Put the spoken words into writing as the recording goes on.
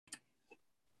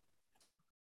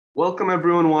Welcome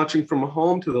everyone watching from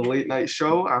home to the late night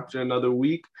show. After another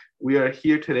week, we are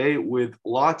here today with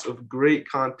lots of great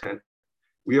content.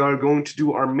 We are going to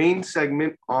do our main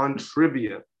segment on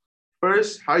trivia.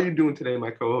 First, how are you doing today,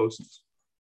 my co-hosts?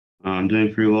 I'm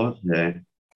doing pretty well today.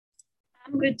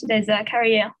 I'm good today, Zach. How are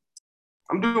you?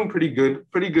 I'm doing pretty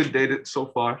good. Pretty good day so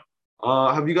far.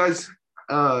 Have you guys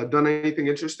done anything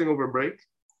interesting over break?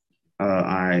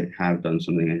 I have done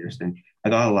something interesting. I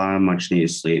got a lot of much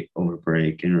needed sleep over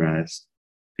break and rest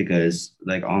because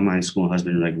all my school has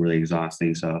been really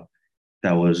exhausting. So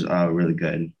that was really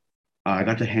good. I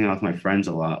got to hang out with my friends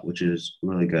a lot, which is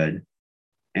really good.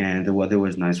 And the weather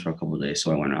was nice for a couple of days,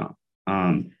 so I went out.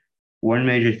 One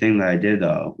major thing that I did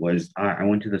though was I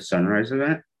went to the sunrise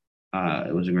event.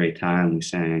 It was a great time. We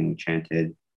sang,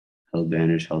 chanted, held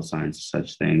banners, held signs,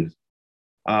 such things.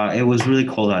 It was really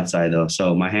cold outside though,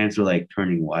 so my hands were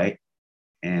turning white,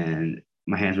 and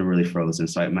my hands were really frozen.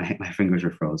 So my fingers were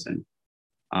frozen.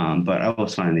 But I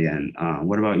was fine in the end.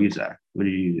 What about you, Zach? What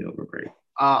did you do over break?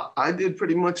 I did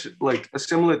pretty much like a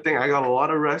similar thing. I got a lot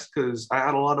of rest because I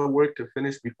had a lot of work to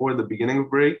finish before the beginning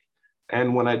of break.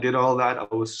 And when I did all that,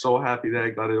 I was so happy that I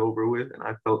got it over with, and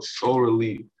I felt so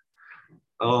relieved.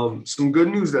 Some good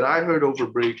news that I heard over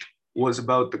break was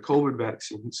about the COVID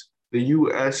vaccines. The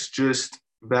US just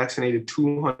vaccinated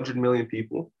 200 million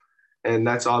people, and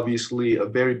that's obviously a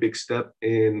very big step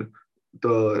in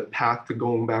the path to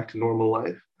going back to normal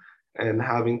life and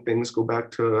having things go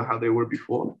back to how they were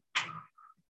before.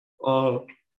 Uh,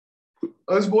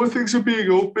 as more things are being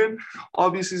open,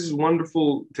 obviously this is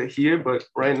wonderful to hear, but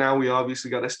right now we obviously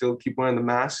got to still keep wearing the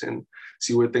mask and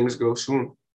see where things go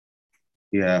soon.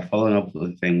 Yeah, following up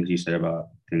with the things you said about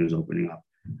things opening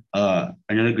up.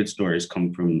 Another good story is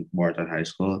coming from Barton High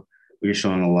School. We're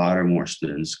showing a lot of more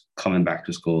students coming back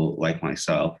to school like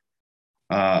myself.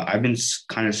 I've been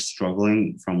kind of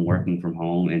struggling from working from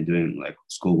home and doing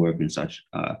schoolwork and such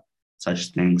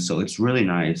things. So it's really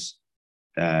nice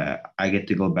that I get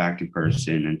to go back in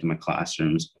person into my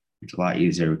classrooms. It's a lot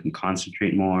easier. We can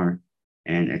concentrate more,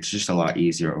 and it's just a lot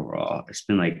easier overall. It's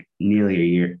been nearly a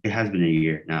year. It has been a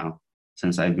year now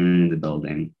since I've been in the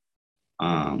building,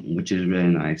 which is really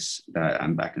nice that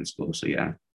I'm back in school. So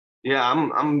yeah. Yeah,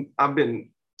 I've been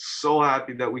so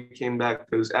happy that we came back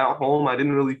because at home I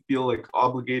didn't really feel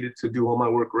obligated to do all my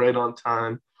work right on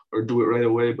time or do it right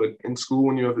away. But in school,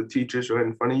 when you have the teachers right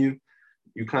in front of you,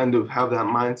 you kind of have that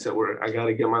mindset where I got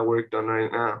to get my work done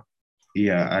right now.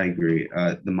 Yeah, I agree.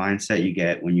 The mindset you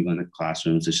get when you go into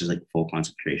classrooms is just full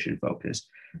concentration focus.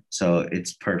 So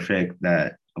it's perfect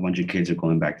that a bunch of kids are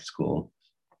going back to school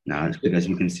now. It's because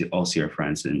we can all see our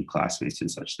friends and classmates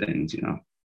and such things.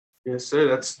 Yes, sir.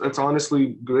 That's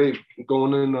honestly great.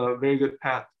 Going in a very good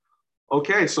path.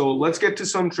 Okay, so let's get to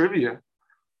some trivia.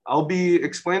 I'll be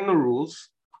explaining the rules.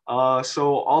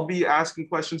 So I'll be asking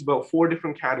questions about 4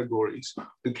 different categories.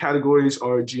 The categories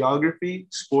are geography,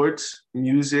 sports,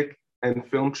 music, and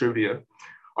film trivia.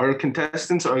 Our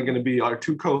contestants are going to be our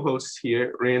 2 co-hosts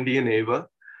here, Randy and Ava.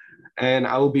 And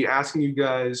I will be asking you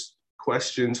guys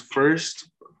questions first,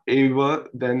 Ava,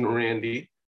 then Randy.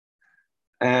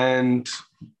 And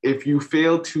if you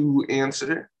fail to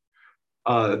answer,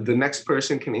 the next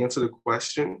person can answer the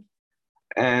question.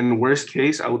 And worst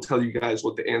case, I will tell you guys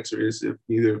what the answer is if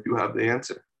neither of you have the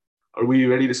answer. Are we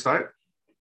ready to start?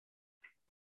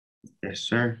 Yes,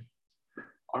 sir.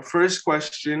 Our first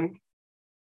question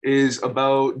is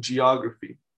about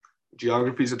geography.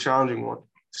 Geography is a challenging one.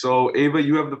 So Ava,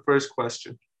 you have the first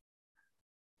question.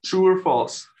 True or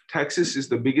false? Texas is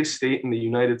the biggest state in the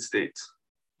United States.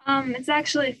 It's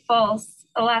actually false.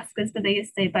 Alaska is the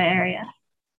biggest state by area.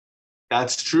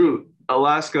 That's true.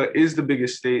 Alaska is the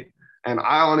biggest state. And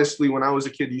I honestly, when I was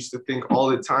a kid, used to think all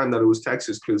the time that it was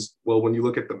Texas because, well, when you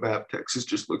look at the map, Texas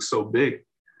just looks so big.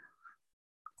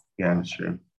 Yeah, that's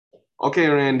true. Okay,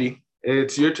 Randy,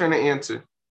 it's your turn to answer.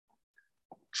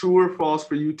 True or false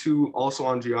for you two, also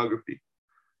on geography?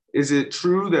 Is it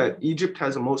true that Egypt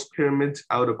has the most pyramids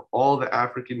out of all the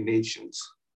African nations?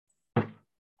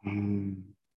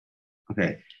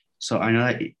 Okay, so I know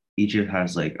that Egypt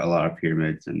has a lot of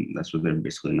pyramids, and that's what they're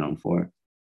basically known for.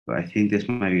 But I think this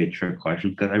might be a trick question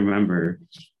because I remember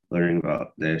learning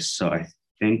about this. So I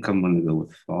think I'm going to go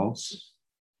with false.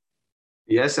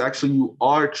 Yes, actually, you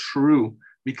are true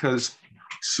because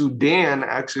Sudan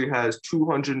actually has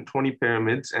 220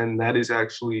 pyramids, and that is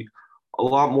actually a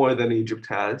lot more than Egypt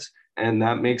has. And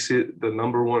that makes it the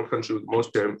 #1 country with the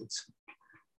most pyramids.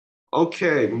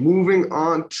 Okay, moving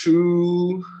on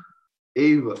to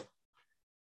Ava.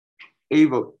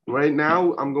 Ava, right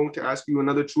now I'm going to ask you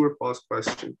another true or false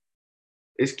question.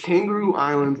 Is Kangaroo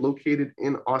Island located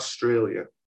in Australia?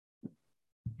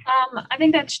 I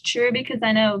think that's true because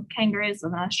I know kangaroos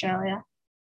live in Australia.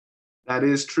 That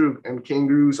is true. And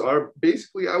kangaroos are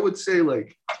basically, I would say,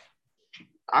 like,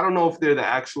 I don't know if they're the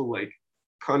actual like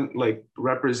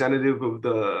representative of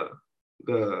the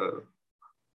the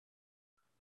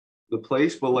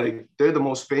place, but like they're the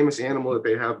most famous animal that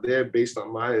they have there based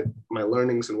on my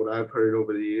learnings and what I've heard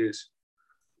over the years.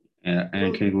 Yeah,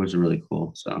 and kangaroos are really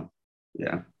cool. So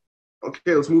yeah.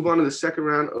 Okay, let's move on to the second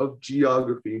round of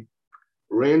geography.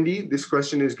 Randy, this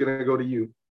question is gonna go to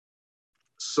you.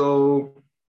 So,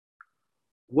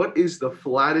 what is the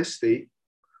flattest state,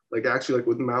 like actually like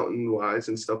with mountain wise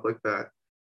and stuff like that,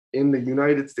 in the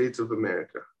United States of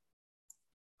America?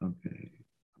 Okay.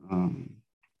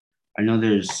 I know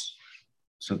there's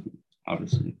so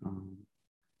obviously.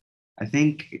 I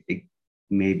think it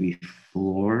may be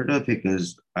Florida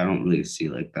because I don't really see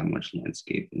like that much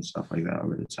landscape and stuff like that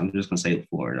over there. So I'm just gonna say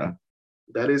Florida.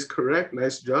 That is correct.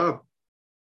 Nice job.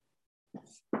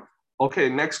 Okay,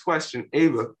 next question.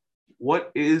 Ava,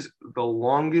 what is the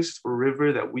longest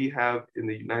river that we have in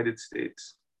the United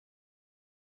States?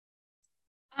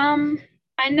 Um,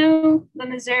 I know the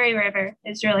Missouri River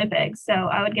is really big, so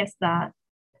I would guess that.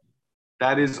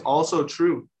 That is also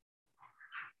true.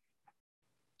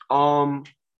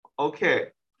 Okay,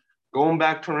 going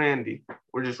back to Randy.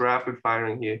 We're just rapid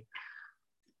firing here.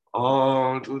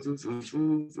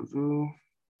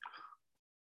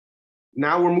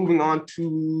 Now we're moving on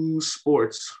to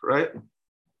sports, right?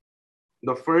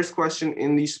 The first question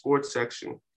in the sports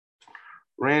section.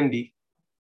 Randy,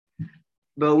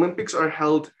 the Olympics are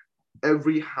held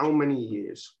every how many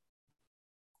years?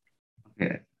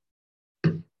 Okay.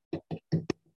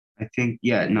 I think,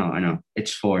 yeah, no, I know.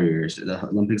 It's 4 years. The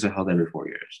Olympics are held every 4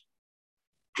 years.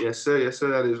 Yes, sir. Yes,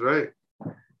 sir. That is right.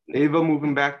 Ava,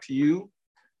 moving back to you.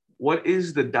 What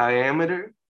is the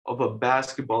diameter of a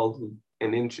basketball hoop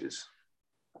in inches?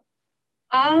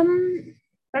 Um,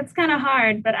 that's kind of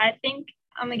hard, but I think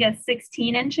I'm gonna guess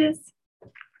 16 inches.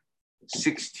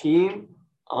 16?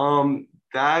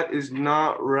 That is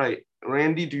not right.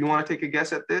 Randy, do you want to take a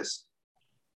guess at this?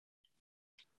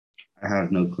 I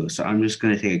have no clue. So I'm just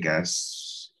gonna take a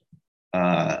guess.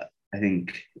 I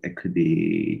think it could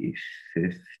be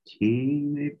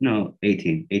 15, maybe? No,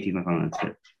 18. 18 my final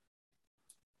answer.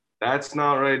 That's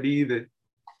not right either.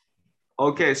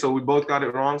 Okay, so we both got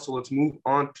it wrong. So let's move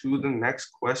on to the next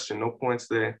question. No points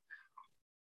there.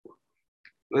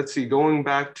 Let's see, going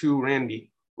back to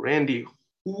Randy. Randy,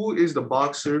 who is the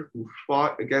boxer who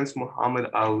fought against Muhammad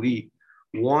Ali,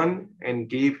 won, and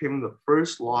gave him the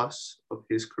first loss of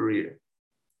his career?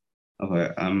 Okay.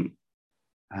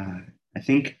 I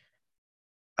think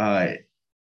uh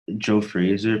Joe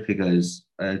Frazier because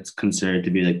it's considered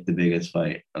to be like the biggest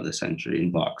fight of the century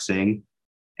in boxing.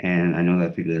 And I know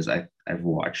that because I've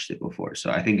watched it before.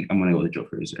 So I think I'm gonna go with Joe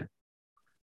Frazier.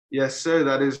 Yes, sir,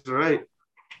 that is right.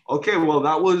 Okay, well,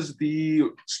 that was the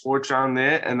sports round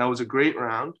there, and that was a great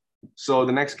round. So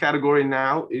the next category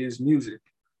now is music.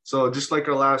 So just like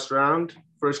our last round,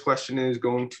 first question is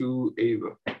going to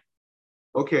Ava.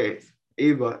 Okay,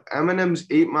 Ava, Eminem's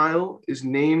 8 Mile is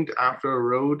named after a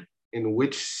road in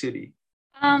which city?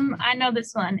 I know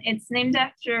this one. It's named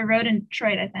after a road in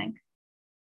Detroit, I think.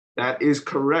 That is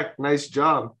correct. Nice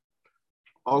job.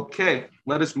 Okay,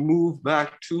 let us move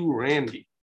back to Randy.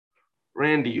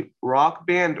 Randy, rock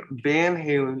band Van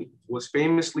Halen was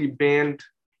famously banned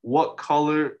what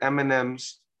color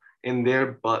M&Ms in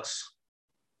their bus?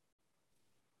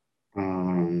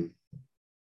 Um,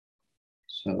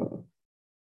 so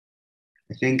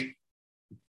I think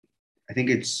I think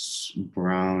it's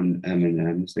brown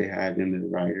M&Ms they had in the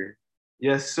rider.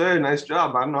 Yes, sir. Nice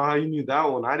job. I don't know how you knew that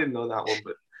one. I didn't know that one,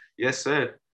 but yes,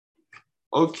 sir.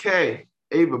 Okay,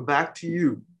 Ava, back to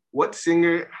you. What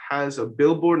singer has a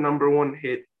Billboard #1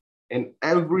 hit in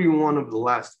every one of the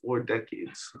last 4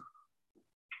 decades?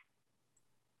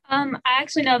 I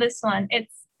actually know this one.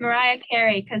 It's Mariah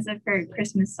Carey because of her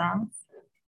Christmas songs.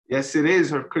 Yes, it is.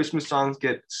 Her Christmas songs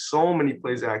get so many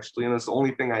plays, actually, and that's the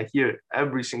only thing I hear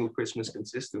every single Christmas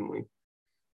consistently.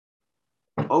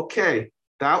 Okay,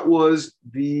 that was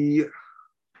the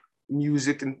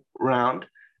music round.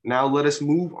 Now let us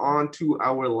move on to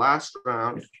our last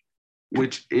round,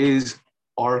 which is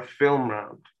our film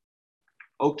round.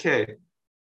 Okay,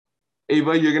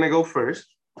 Ava, you're gonna go first.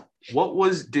 What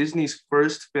was Disney's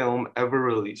first film ever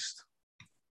released?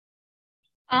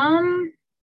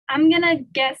 I'm gonna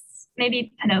guess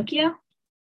maybe Pinocchio.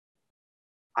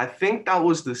 I think that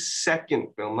was the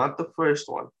second film, not the first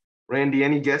one. Randy,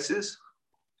 any guesses?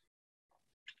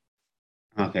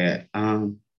 Okay.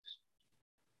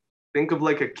 Think of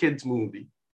like a kid's movie.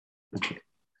 Okay.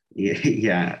 Yeah,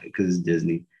 yeah, because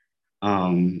Disney.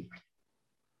 Um,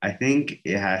 I think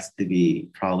it has to be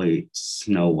probably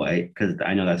Snow White because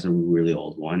I know that's a really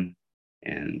old one,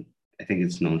 and I think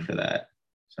it's known for that.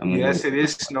 So I'm gonna Yes, go. it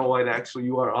is Snow White, actually.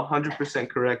 You are 100%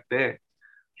 correct there.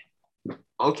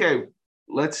 Okay,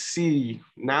 let's see.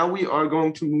 Now we are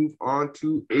going to move on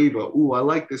to Ava. Ooh, I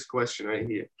like this question right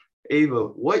here. Ava,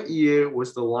 what year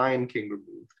was The Lion King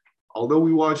removed? Although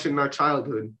we watched it in our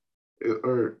childhood,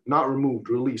 or not removed,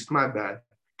 released, my bad.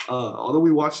 Although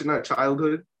we watched it in our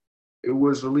childhood, it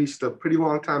was released a pretty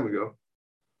long time ago.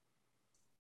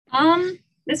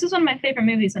 This was one of my favorite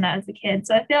movies when I was a kid,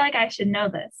 so I feel like I should know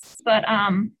this. But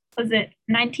was it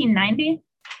 1990?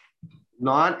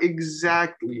 Not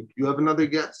exactly. You have another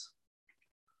guess?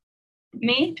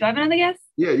 Me? Do I have another guess?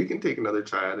 Yeah, you can take another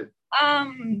try at it.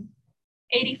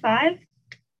 85?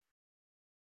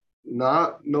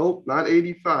 Nope, not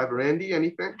 85. Randy,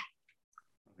 anything?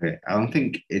 Okay, I don't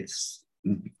think it's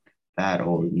that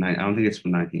old. I don't think it's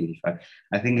from 1985.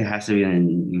 I think it has to be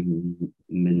in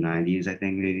mid 90s. I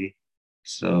think maybe.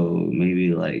 So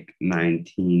maybe like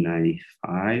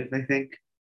 1995. I think.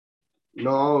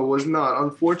 No, it was not.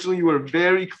 Unfortunately, you were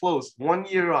very close. 1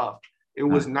 year off. It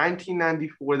was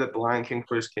 1994 that The Lion King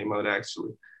first came out,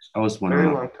 actually. I was one Very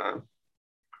off. long time.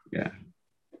 Yeah.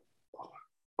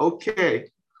 Okay.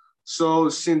 So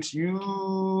since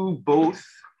you both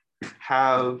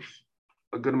have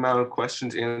a good amount of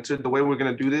questions answered, the way we're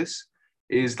going to do this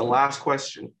is the last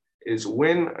question is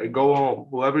win or go home.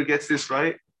 Whoever gets this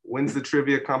right wins the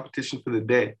trivia competition for the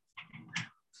day.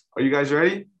 Are you guys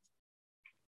ready?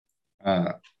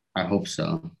 I hope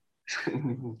so.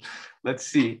 Let's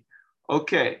see.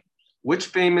 Okay. Which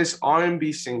famous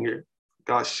R&B singer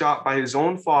got shot by his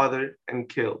own father and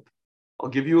killed? I'll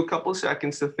give you a couple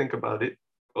seconds to think about it,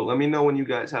 but let me know when you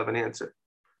guys have an answer.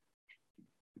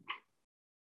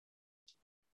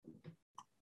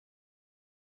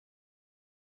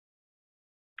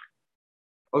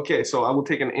 Okay, so I will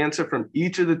take an answer from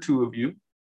each of the two of you,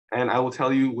 and I will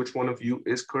tell you which one of you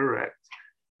is correct.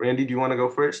 Randy, do you want to go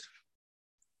first?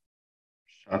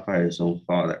 Shot by his own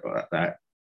father. Well,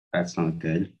 that's not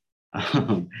good.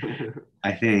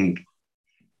 I think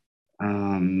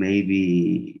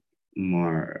maybe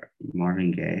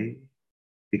Marvin Gaye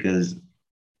because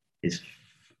it's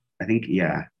I think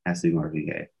yeah, it has to be Marvin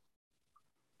Gaye.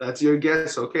 That's your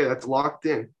guess. Okay, that's locked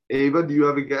in. Ava, do you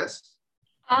have a guess?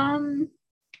 I'm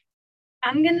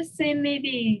gonna say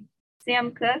maybe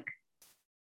Sam Cooke.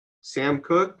 Sam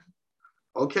Cooke?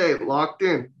 Okay, locked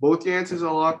in. Both your answers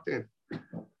are locked in.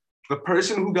 The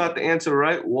person who got the answer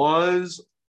right was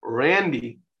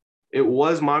Randy. It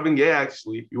was Marvin Gaye,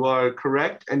 actually. You are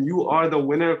correct, and you are the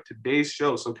winner of today's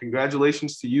show. So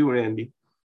congratulations to you, Randy.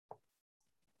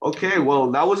 Okay,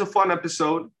 well, that was a fun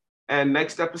episode. And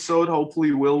next episode,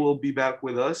 hopefully, will be back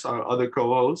with us, our other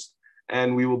co-host,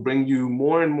 and we will bring you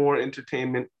more and more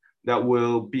entertainment that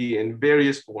will be in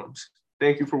various forms.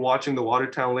 Thank you for watching the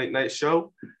Watertown Late Night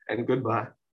Show, and goodbye.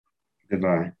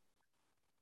 Goodbye.